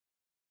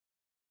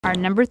Our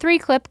number 3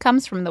 clip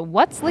comes from the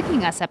What's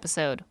Licking Us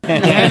episode. You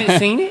haven't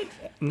seen it?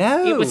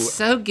 No. It was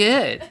so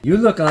good. You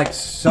look like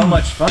so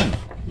much fun.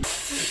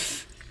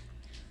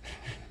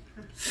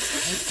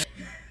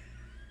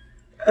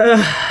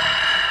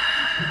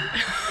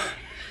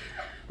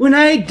 When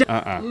I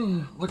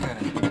Look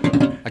at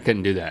it. I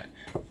couldn't do that.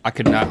 I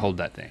could not hold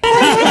that thing.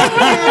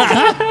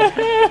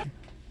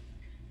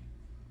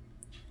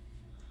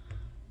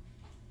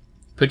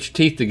 Put your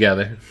teeth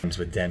together. Comes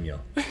with Daniel.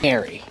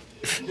 Harry.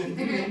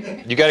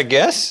 You got a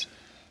guess?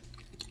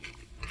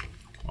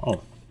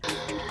 Oh.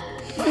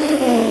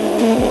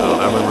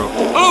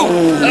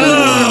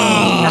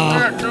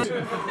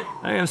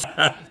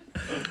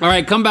 All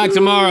right, come back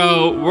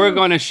tomorrow. We're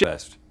gonna show.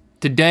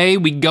 Today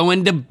we go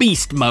into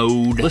beast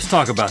mode. Let's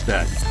talk about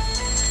that.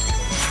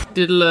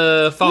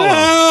 Diddle follow.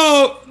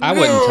 No! I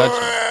wouldn't touch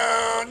it.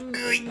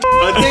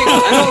 I don't think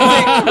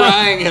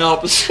crying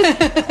helps.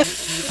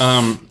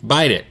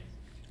 Bite it.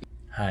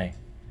 Hi.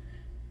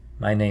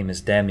 My name is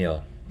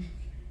Daniel.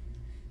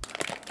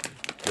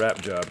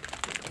 Rap job.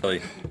 All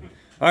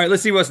right,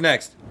 let's see what's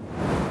next.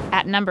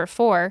 At number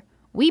 4,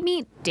 we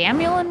meet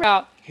Daniel and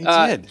He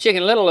did.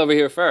 Chicken Little over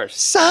here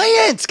first.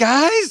 Science,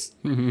 guys!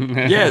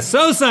 Yeah,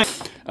 so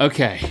science.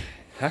 Okay.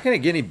 How can it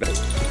get any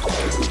better?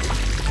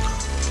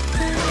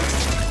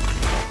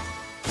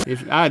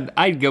 If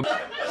I'd go.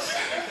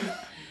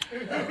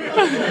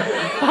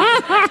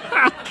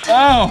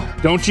 Oh!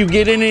 Don't you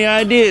get any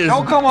ideas?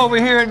 Don't come over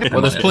here and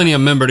Well, there's plenty of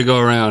member to go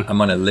around.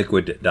 I'm on a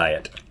liquid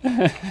diet.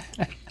 I'm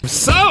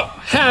so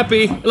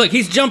happy. Look,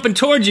 he's jumping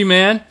towards you,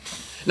 man.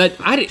 Like,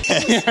 I did.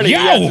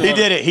 Yo! He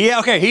did it. He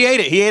ate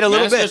it. He ate a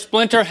little Master bit.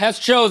 Splinter has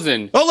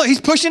chosen. Oh, look, he's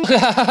pushing. Is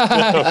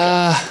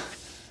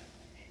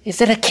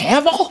it a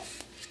camel?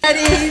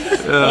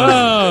 That's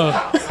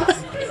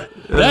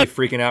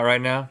freaking out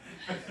right now.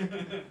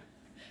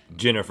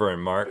 Jennifer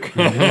and Mark.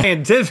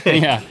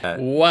 Scientific. Yeah.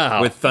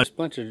 Wow. With fun.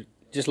 Splinter,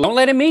 just don't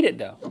let him eat it,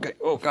 though. Okay.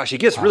 Oh, gosh, he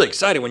gets really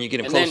excited when you get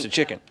him And close then- to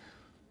chicken.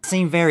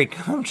 Seem very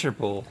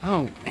comfortable.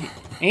 Oh,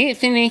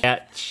 Anthony.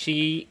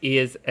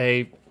 She's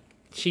a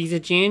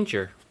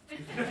ginger.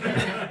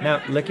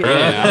 Now look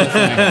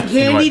at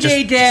Candy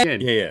Day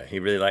Dad. Yeah, he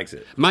really likes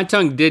it. My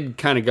tongue did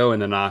kind of go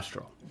in the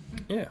nostril.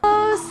 Yeah.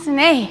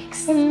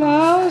 Snakes.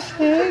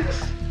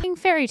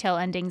 Fairy tale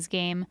endings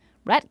game.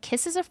 Rhett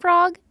kisses a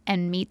frog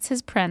and meets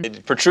his prince.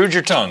 Protrude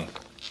your tongue.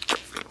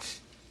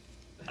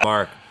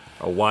 Mark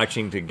are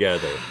watching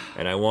together,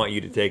 and I want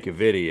you to take a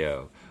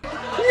video.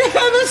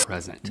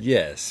 Present.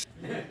 Yes.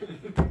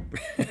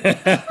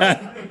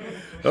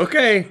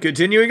 Okay,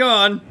 continuing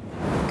on.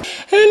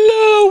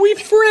 Hello, we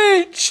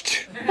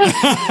Frenched.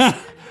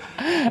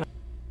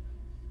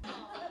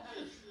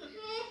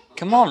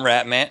 Come on,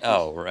 Rat Man.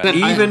 Oh, Rat.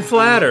 Even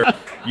flatter.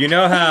 You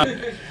know how.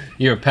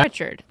 You're a pet.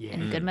 Richard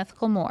in Good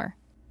Mythical More.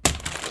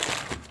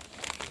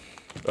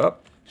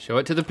 Up. Show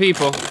it to the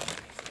people.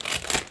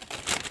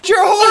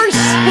 Your horse.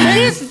 It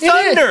is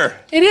thunder.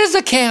 It is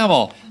a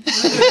camel.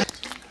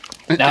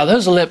 Now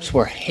those lips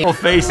were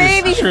Faces.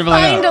 Maybe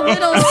shriveling find up. a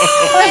little swing.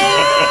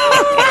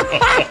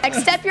 Like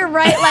step your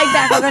right leg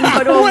back. We're gonna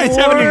go to a What is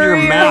happening to your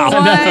mouth?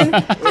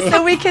 one,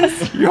 so we can.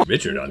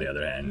 Richard, on the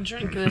other hand.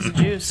 Drink this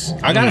juice.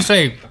 I gotta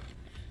say, it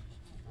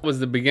was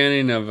the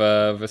beginning of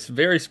a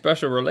very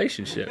special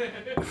relationship.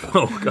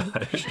 Oh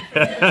gosh.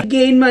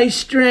 Gain my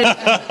strength.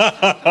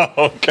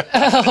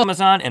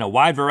 Amazon and a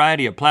wide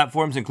variety of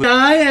platforms, including.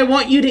 I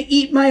want you to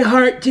eat my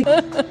heart to.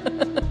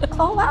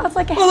 Oh wow, it's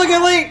like a. Oh, look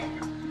at Lee.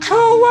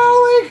 Oh,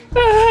 wow, Lee.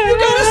 You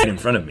got us. In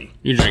front of me.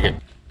 You drink it.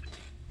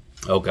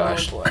 Oh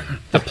gosh.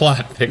 The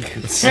plot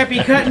thickens. Happy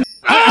cutting.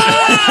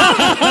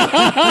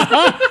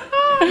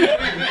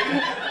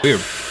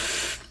 Weird.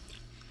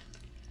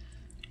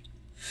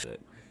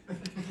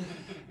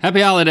 Happy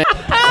holiday. Look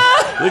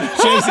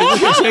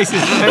at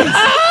Chase's face.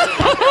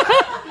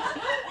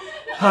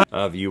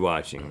 Of you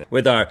watching that.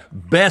 With our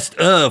best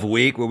of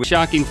week, where we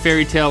Shocking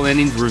fairy tale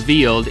endings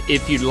revealed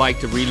if you'd like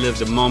to relive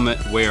the moment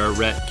where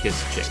Rhett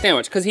kissed Chick.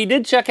 Sandwich, because he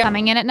did check out.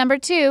 Coming in at number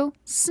 2,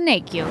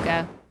 snake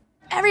yoga.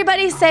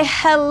 Everybody say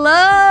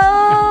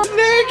hello.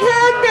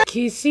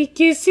 Kissy,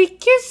 kissy,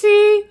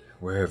 kissy.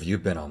 Where have you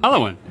been on? Another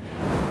one.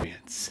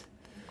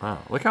 Wow,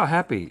 look how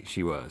happy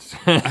she was.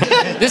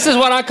 This is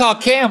what I call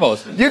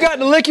camels. You got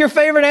to lick your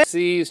favorite animal.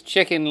 Sees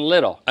Chicken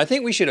Little. I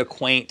think we should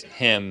acquaint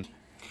him.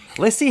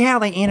 Let's see how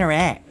they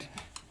interact.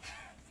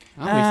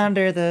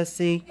 Under the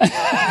sea.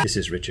 This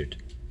is Richard.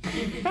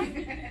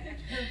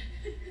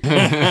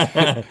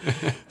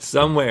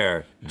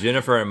 Somewhere,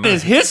 Jennifer and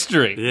His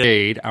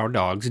history. Our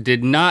dogs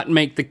did not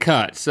make the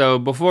cut. So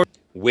before.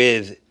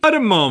 With What a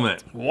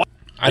moment.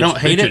 I don't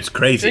hate Richard's it.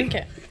 crazy. Drink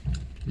it.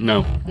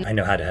 No. I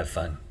know how to have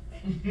fun.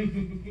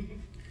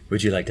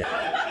 Would you like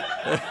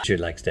to? Richard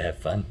likes to have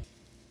fun.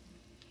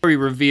 Before we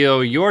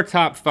reveal your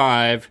top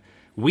 5,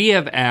 we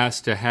have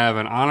asked to have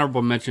an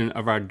honorable mention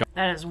of our dog.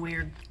 That is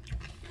weird.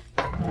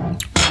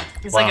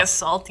 It's like a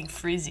salty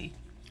frizzy.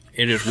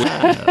 It is. You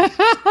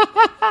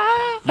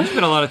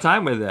spent a lot of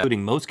time with that,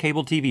 including most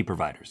cable TV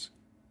providers.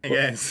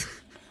 Yes.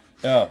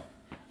 Oh.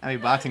 Happy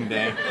Boxing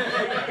Day.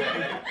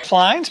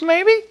 Klein's,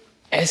 maybe?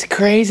 As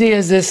crazy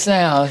as this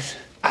sounds,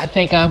 I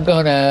think I'm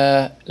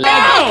gonna. Get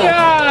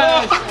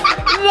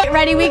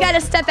ready, we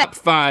gotta step back.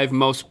 5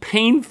 most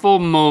painful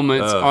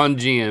moments on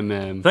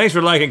GMM. Thanks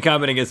for liking,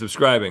 commenting, and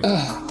subscribing.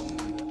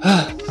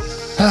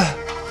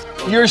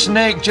 Your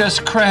snake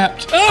just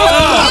crapped.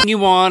 You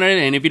wanted,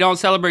 and if you don't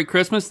celebrate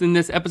Christmas, then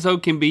this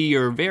episode can be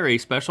your very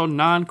special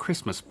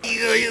non-Christmas.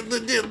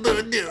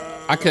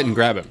 I couldn't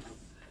grab him.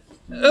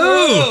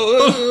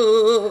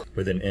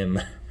 With an M.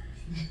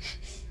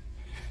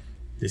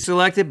 It's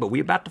selected, but we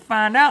about to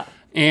find out.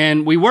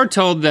 And we were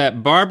told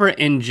that Barbara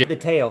and The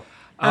tail.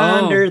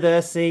 Under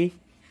the sea.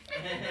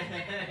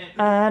 Do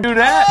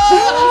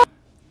that.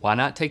 Why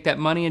not take that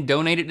money and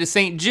donate it to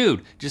St.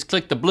 Jude? Just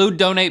click the blue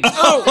donate.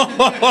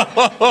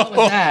 What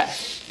was that?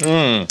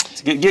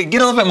 Get a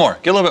little bit more.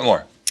 Get a little bit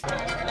more.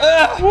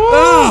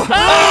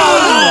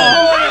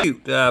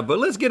 But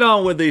let's get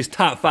on with these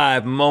top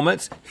 5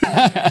 moments.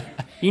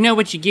 You know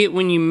what you get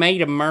when you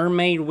made a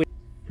mermaid with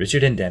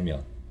Richard and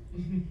Daniel.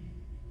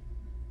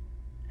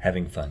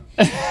 Having fun.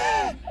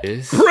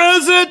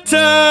 Present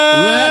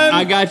time!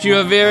 I got you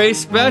a very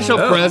special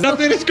present.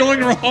 Nothing is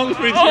going wrong with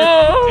you.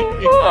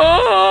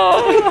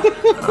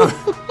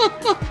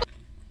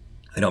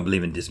 I don't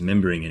believe in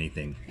dismembering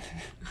anything.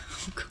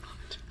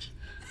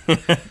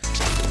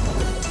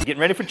 Getting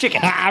ready for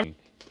chicken.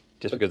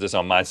 Just because it's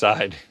on my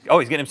side. Oh,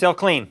 he's getting himself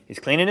clean. He's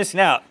cleaning his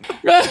snout.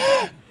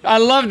 I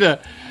loved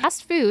it.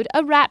 Fast food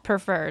a rat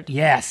preferred.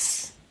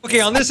 Yes. Okay,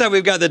 on this side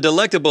we've got the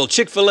delectable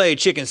Chick-fil-A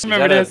chicken.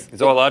 Remember Is this? that a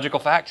zoological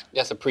fact?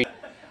 That's a pre.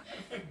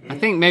 I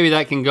think maybe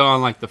that can go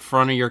on like the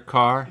front of your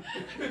car.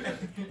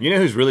 You know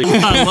who's really...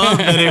 I love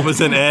that it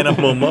was an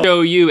animal moment. Show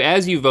you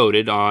as you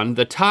voted on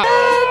the top.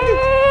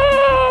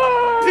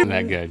 Isn't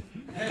that good?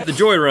 The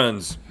joy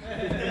runs.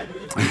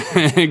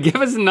 Give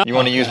us another. You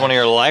want to use one of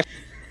your life?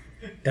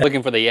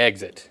 Looking for the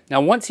exit.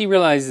 Now, once he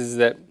realizes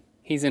that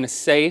he's in a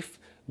safe,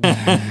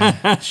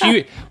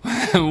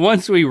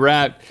 once we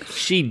wrapped,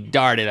 she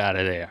darted out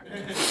of there.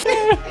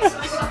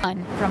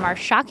 From our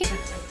shocking.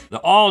 The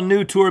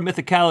all-new Tour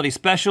Mythicality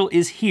special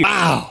is here.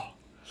 Wow.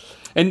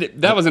 And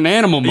that was an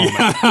animal moment.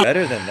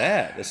 Better than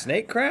that. The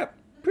snake crap?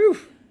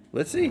 Poof.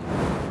 Let's see.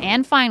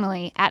 And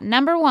finally, at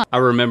number 1. I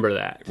remember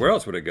that. Where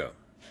else would it go?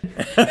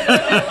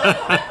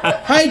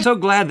 I'm so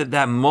glad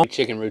that moment.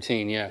 Chicken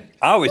routine, yeah.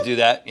 I always do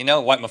that. You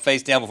know, wipe my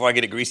face down before I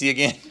get it greasy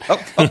again.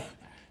 Oh.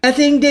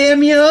 Nothing,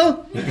 damn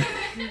you.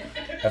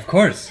 Of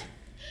course.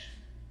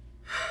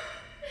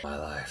 My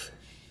life.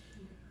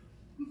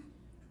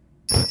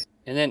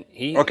 And then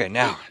he. Okay,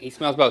 now. He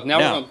smells both. Now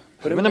we're Now, going to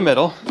put him in the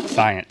middle.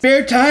 science.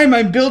 Spare time,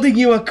 I'm building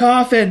you a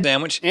coffin.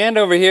 Sandwich. And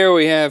over here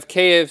we have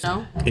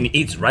KFC. And he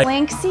eats right.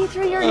 Blink, see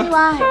through your new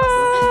eyes.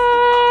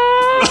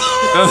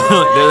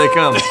 There they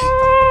come.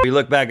 We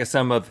look back at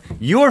some of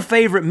your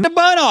favorite. The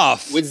bun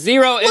off. With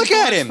 0 Look at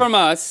influence him. from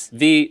us,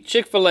 the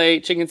Chick-fil-A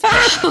chicken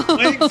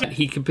sandwich.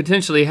 He could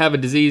potentially have a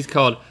disease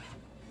called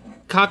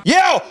cock.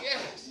 Yo!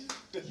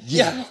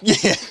 Yeah.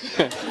 Yeah.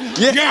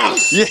 Yeah.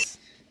 Yeah.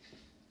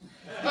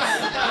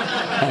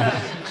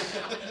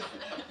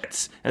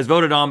 As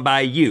voted on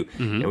by you.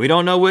 And we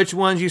don't know which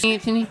ones you.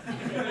 Anthony,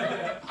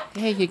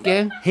 there you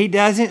go. He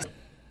doesn't.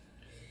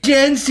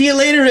 Jen, see you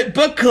later at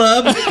book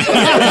club. See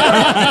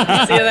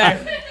you there.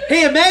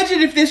 Hey,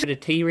 imagine if this. The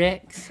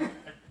T-Rex.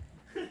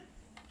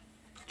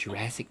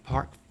 Jurassic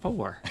Park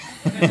 4.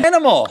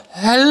 Animal.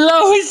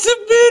 Hello, it's a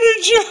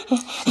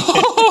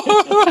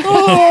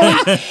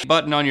miniature.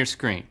 Button on your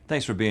screen.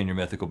 Thanks for being your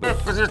mythical being.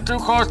 It's too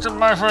close to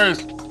my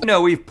face. You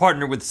know, we've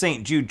partnered with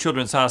St. Jude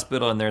Children's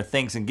Hospital and their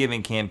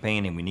Thanksgiving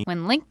campaign, and we need.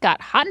 When Link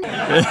got hot.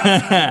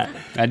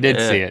 I did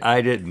see it. I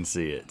didn't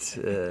see it.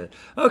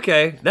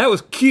 Okay, that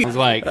was cute. It was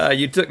like,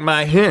 you took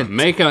my hint.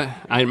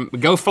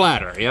 Go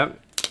flatter, yep.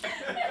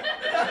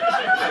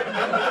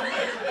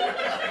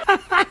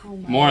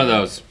 More of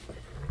those.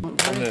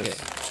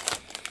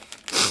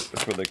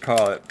 That's what they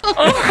call it.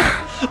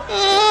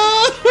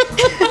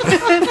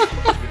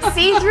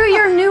 See through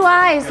your new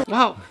eyes.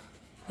 Wow.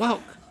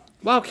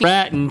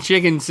 Rat and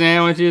chicken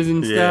sandwiches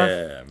and stuff.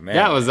 Yeah, man.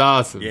 That was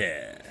awesome.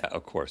 Yeah.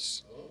 Of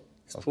course.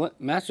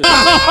 Master.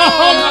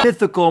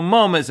 Mythical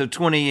moments of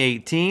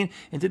 2018,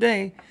 and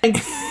today.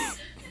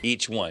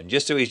 Each one.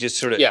 Just so he's just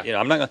sort of, Yeah. you know,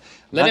 I'm not gonna.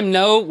 Let him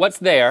know what's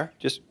there.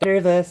 Just.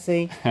 Under the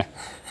sea.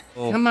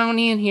 Come on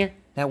in here.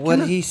 Now, what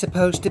is he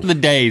supposed to The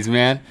days,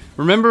 man.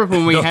 Remember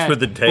when we Those had were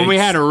the days. when we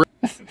had a.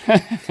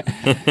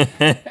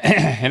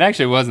 It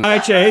actually wasn't. Hi,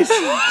 Chase.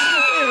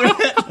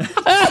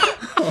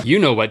 You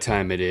know what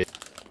time it is.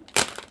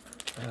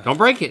 Don't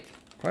break it.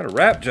 Quite a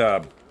rap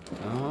job.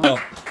 Oh.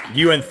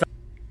 You and.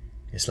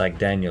 It's like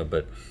Daniel,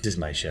 but this is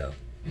my show.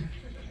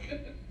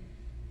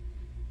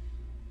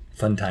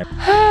 Fun time.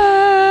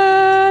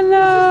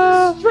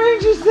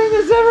 strangest thing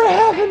that's ever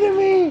happened to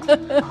me.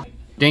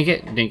 Dink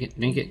it, dink it,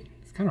 dink it.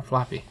 It's kind of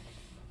floppy.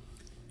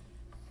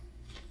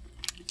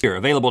 Here,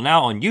 available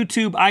now on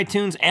YouTube,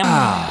 iTunes, and.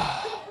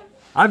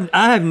 I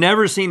have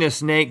never seen a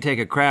snake take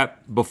a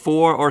crap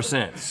before or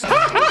since.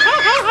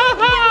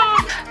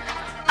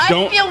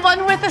 I feel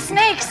one with the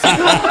snakes.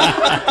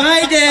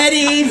 Bye,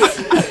 daddies.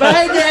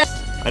 Bye, dad.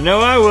 I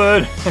know I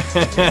would.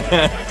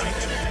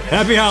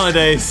 Happy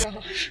holidays.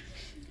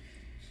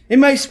 In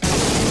my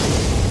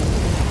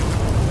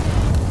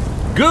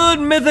Good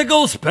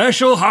mythical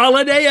special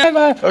holiday.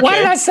 Why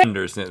did I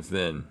say? Since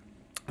then.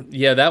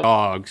 Yeah, that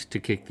dogs to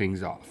kick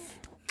things off.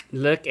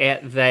 Look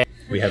at that.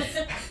 We have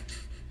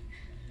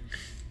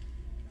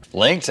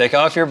Link, take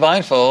off your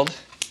blindfold.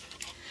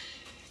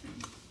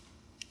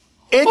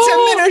 It's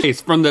a minute.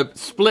 It's from the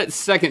split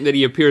second that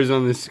he appears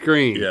on the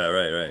screen. Yeah,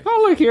 right.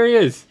 Oh, look, here he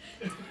is.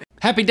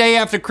 Happy day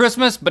after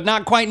Christmas, but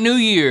not quite New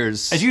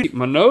Year's.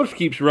 My nose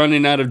keeps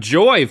running out of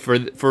joy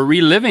for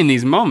reliving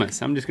these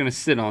moments. I'm just gonna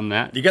sit on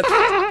that. You got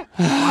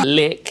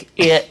Lick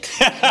it.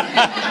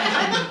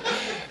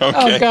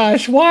 Okay. Oh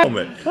gosh, what?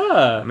 moment.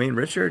 I mean,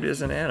 Richard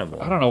is an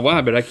animal. I don't know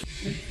why, but I.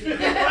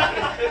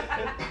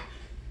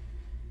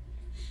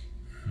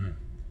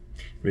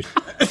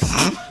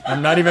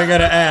 I'm not even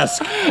gonna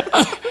ask.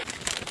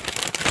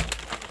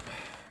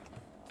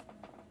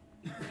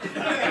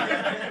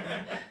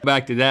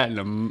 Back to that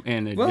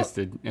in just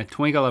a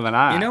twinkle of an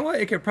eye. You know what?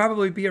 It could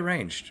probably be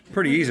arranged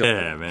pretty easily.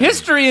 Yeah, man.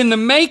 History in the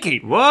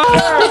making. Whoa!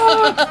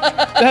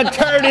 That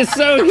turd is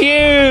so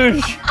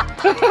huge.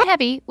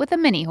 Heavy with a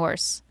mini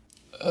horse.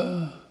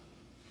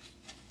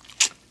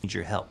 Need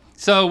your help.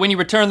 So when you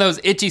return those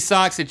itchy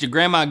socks that your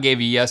grandma gave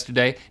you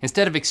yesterday,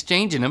 instead of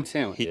exchanging them,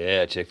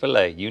 Yeah,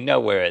 Chick-fil-A, you know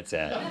where it's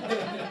at.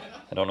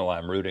 I don't know why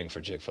I'm rooting for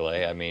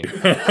Chick-fil-A. I mean,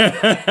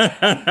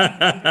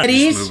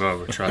 Ladies, move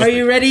over. Trust are me.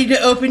 you ready to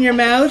open your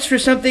mouths for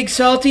something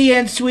salty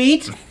and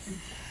sweet?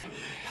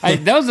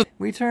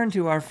 We turn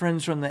to our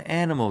friends from the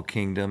animal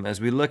kingdom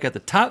as we look at the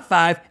top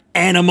 5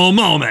 animal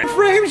moments.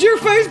 Frames your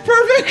face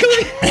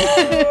perfectly.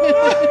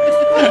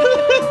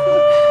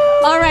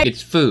 All right.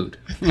 It's food.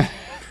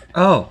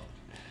 Oh,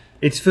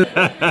 it's food.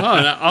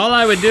 All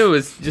I would do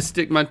is just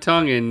stick my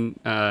tongue in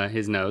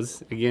his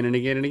nose again and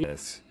again and again.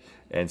 Yes,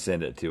 and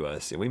send it to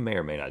us. And we may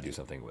or may not do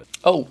something with it.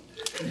 Oh,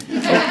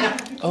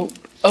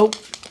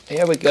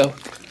 there we go.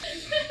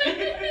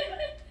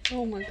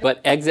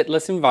 But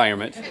exitless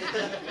environment.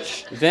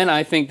 Then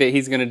I think that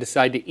he's going to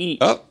decide to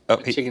eat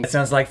chicken. That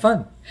sounds like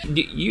fun.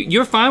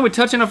 You're fine with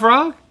touching a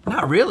frog?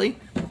 Not really.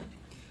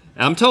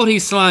 I'm told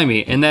he's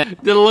slimy, and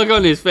that the look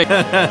on his face.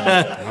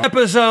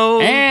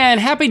 Episode. And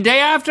happy day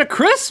after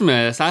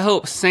Christmas. I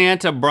hope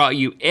Santa brought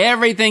you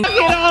everything. Look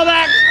at all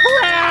that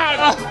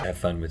crap. Have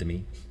fun with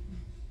me.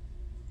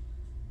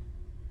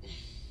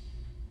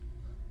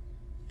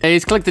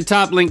 Please click the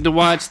top link to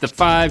watch the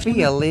 5.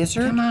 Be a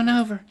lizard. Come on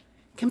over.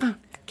 Come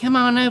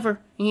on over,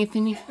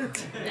 Anthony.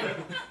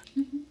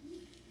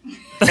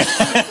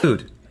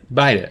 Food.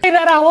 Bite it. Say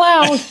that out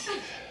loud.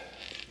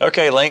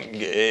 okay, Link.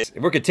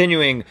 We're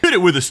continuing. Hit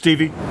it with a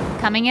Stevie.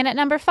 Coming in at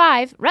number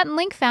 5, Rhett and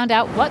Link found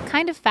out what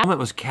kind of fat Moment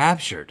was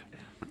captured.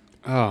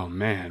 Oh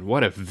man,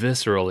 what a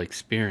visceral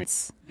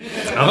experience.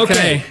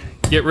 Okay.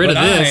 Get rid of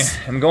this.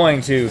 I'm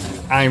going to.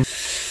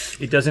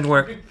 It doesn't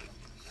work.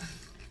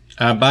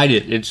 Bite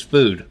it. It's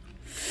food.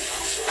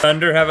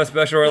 Thunder have a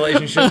special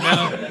relationship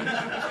now.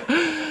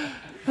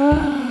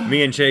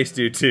 Me and Chase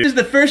do too. This is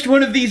the first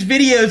one of these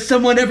videos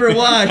someone ever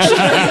watched.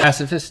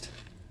 Pacifist.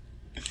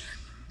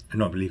 I'm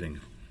not believing.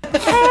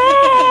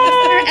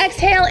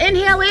 Exhale,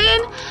 inhale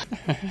in.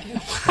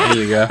 There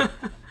you go.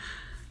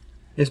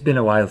 It's been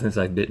a while since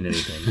I've bitten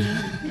anything.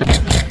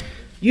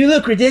 You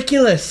look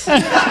ridiculous. Do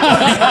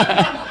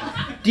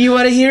you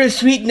want to hear a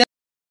sweet note?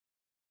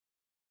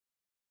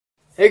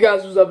 Hey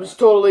guys, what's up? It's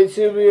totally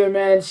Super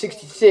Man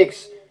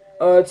 66.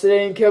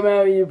 Today I'm coming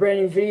out with a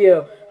brand new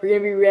video. We're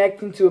gonna be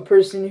reacting to a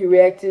person who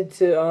reacted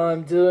to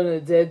Dylan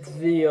the Dead's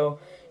video.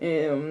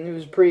 And it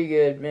was pretty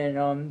good,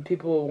 man.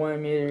 People wanted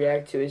me to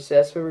react to it, so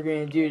that's what we're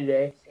gonna do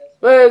today.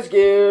 Let's get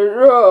right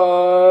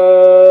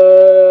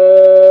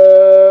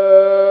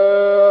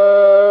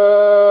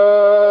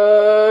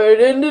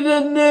into the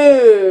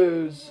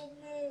news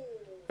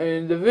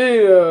and the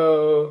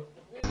video.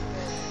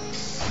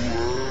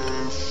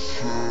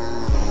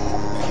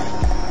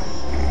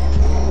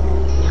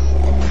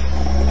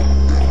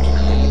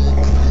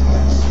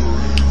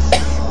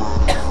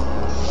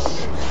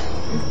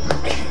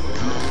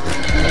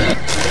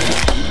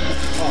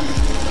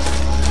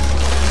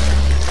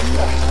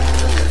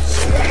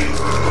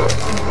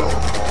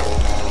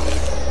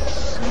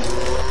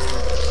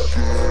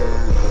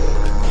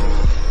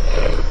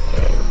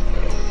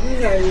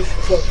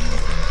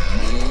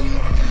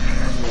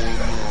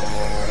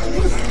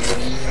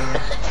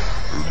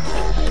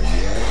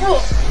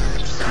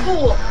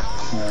 Cool.